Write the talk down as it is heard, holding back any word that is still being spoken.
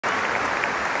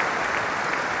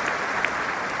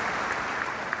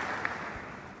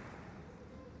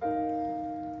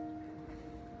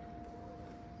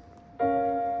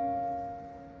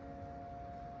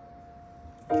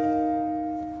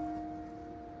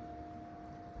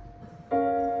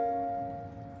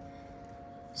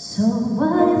So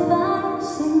what if I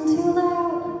sing too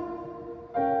loud?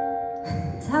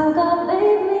 It's how God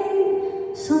made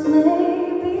me, so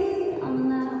maybe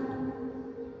I'm allowed.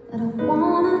 I don't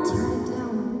wanna turn it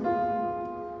down.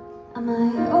 Am I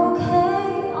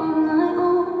okay on my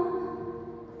own?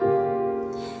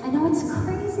 I know it's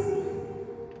crazy,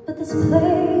 but this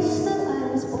place that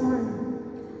I was born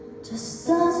just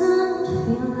doesn't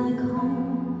feel like home.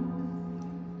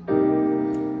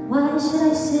 Why should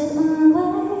I sit and wait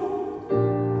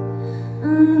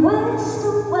and waste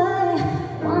away,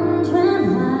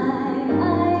 wondering why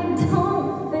I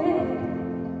don't fit?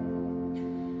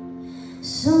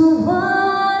 So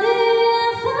what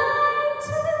if I'm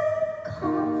too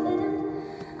confident?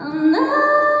 I'm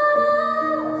not a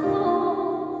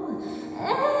fool.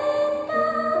 Ain't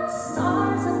got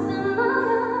stars up in my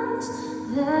eyes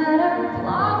that are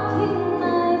blocking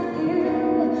my view.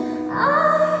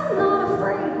 I'm not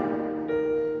afraid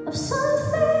of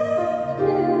something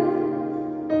new.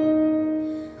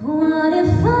 What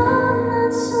if I'm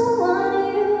not so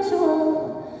unusual?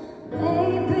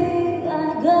 Maybe I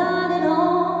got it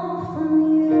all from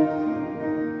you.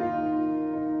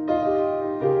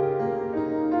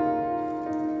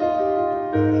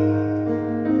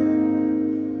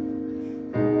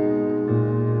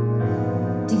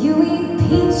 Do you eat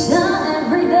pizza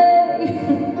every day?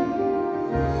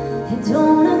 You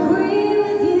don't agree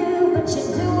with you, but you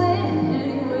do it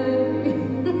anyway.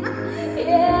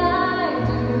 Yeah, I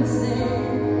do the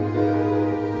same.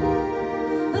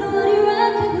 But when you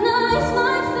recognize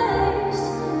my face,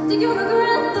 do you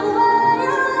regret the way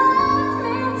you left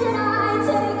me? Did I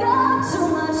take up too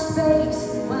much space?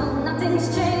 Well, nothing's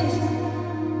changed.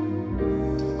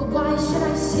 But why should I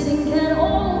sit and get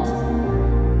old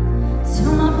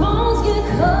till my bones get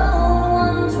cold,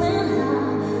 wondering how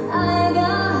I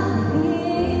got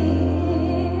here?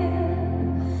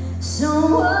 So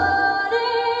what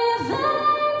if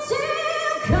I'm too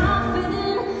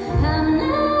confident and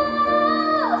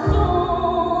not a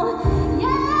fool?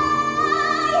 Yeah,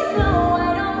 I know I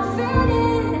don't fit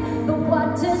in, but what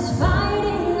does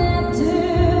fighting that do?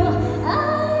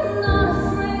 I'm not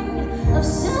afraid of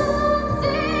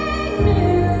something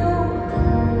new.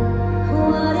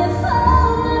 What if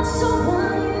I'm not so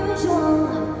unusual?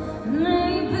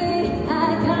 Maybe I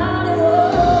got it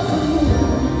all from you.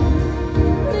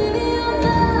 Maybe I'm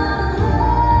not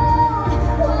alone.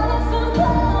 What if I'm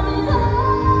coming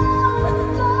home?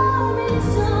 Go meet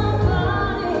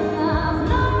somebody I've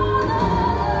known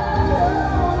alone.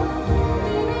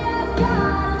 Maybe I've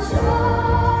got a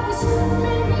choice.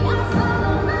 Maybe I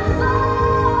follow my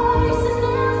voice. And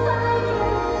if I get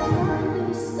at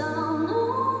least I'll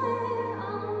know where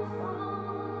I'm from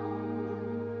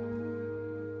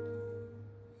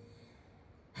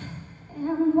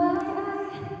and why I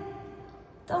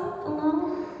don't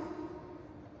belong.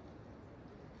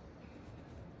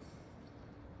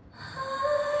 I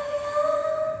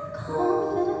am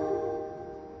confident,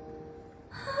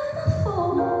 I'm a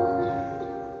fool,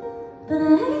 but I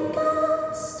ain't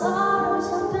got stars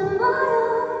up in my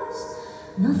eyes.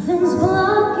 Nothing's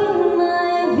blocking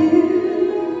my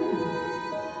view,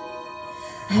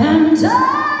 and I